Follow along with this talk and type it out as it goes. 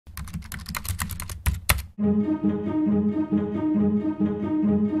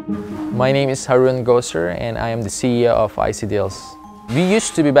My name is Harun Gocer and I am the CEO of Icy Deals. We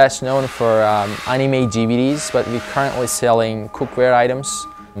used to be best known for anime DVDs, but we're currently selling cookware items,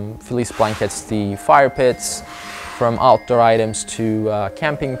 fleece blankets, the fire pits, from outdoor items to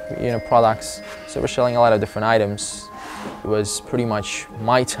camping products. So we're selling a lot of different items. It was pretty much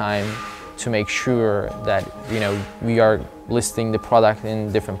my time to make sure that we are listing the product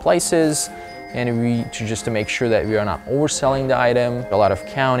in different places, and just to make sure that we are not overselling the item. A lot of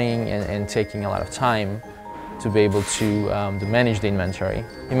counting and taking a lot of time to be able to manage the inventory.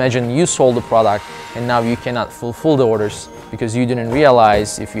 Imagine you sold the product and now you cannot fulfill the orders because you didn't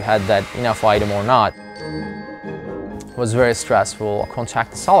realize if you had that enough item or not. It was very stressful. I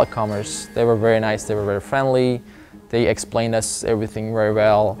contacted Solid Commerce. They were very nice, they were very friendly. They explained us everything very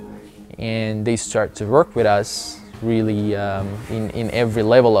well, and they started to work with us really in every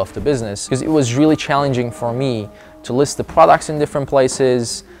level of the business, because it was really challenging for me to list the products in different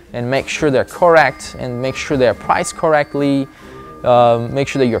places and make sure they're correct and make sure they're priced correctly, make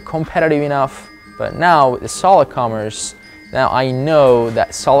sure that you're competitive enough. But now with the Solid Commerce, now I know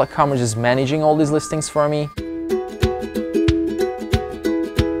that Solid Commerce is managing all these listings for me.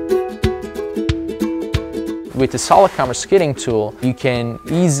 With the Solid Commerce skidding tool, you can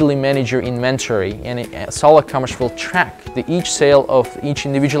easily manage your inventory, and Solid Commerce will track each sale of each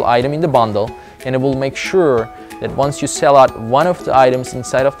individual item in the bundle, and it will make sure that once you sell out one of the items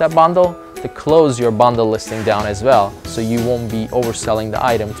inside of that bundle, to close your bundle listing down as well, so you won't be overselling the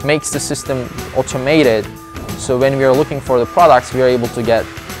item. It makes the system automated, so when we are looking for the products, we are able to get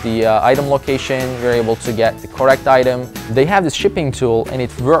the item location, we're able to get the correct item. They have this shipping tool and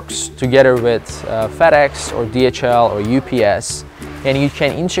it works together with FedEx or DHL or UPS, and you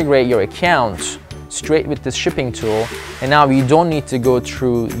can integrate your account straight with this shipping tool, and now you don't need to go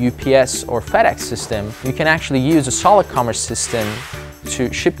through UPS or FedEx system. You can actually use a Solid Commerce system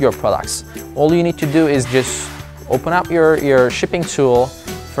to ship your products. All you need to do is just open up your shipping tool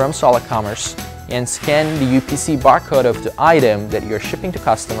from Solid Commerce and scan the UPC barcode of the item that you're shipping to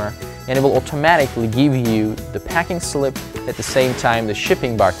customer, and it will automatically give you the packing slip at the same time the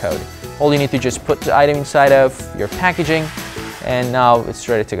shipping barcode. All you need to just put the item inside of your packaging, and now it's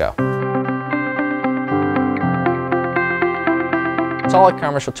ready to go. Solid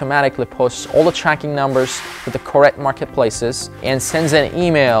Commerce automatically posts all the tracking numbers with the correct marketplaces and sends an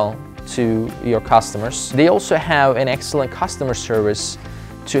email to your customers. They also have an excellent customer service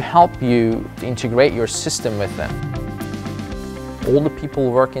to help you integrate your system with them. All the people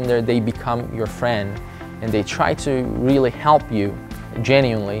working there, they become your friend, and they try to really help you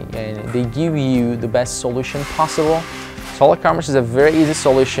genuinely, and they give you the best solution possible. Solid Commerce is a very easy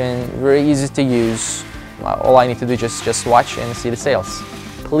solution, very easy to use. All I need to do is just watch and see the sales.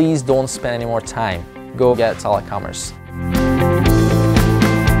 Please don't spend any more time. Go get Solid Commerce.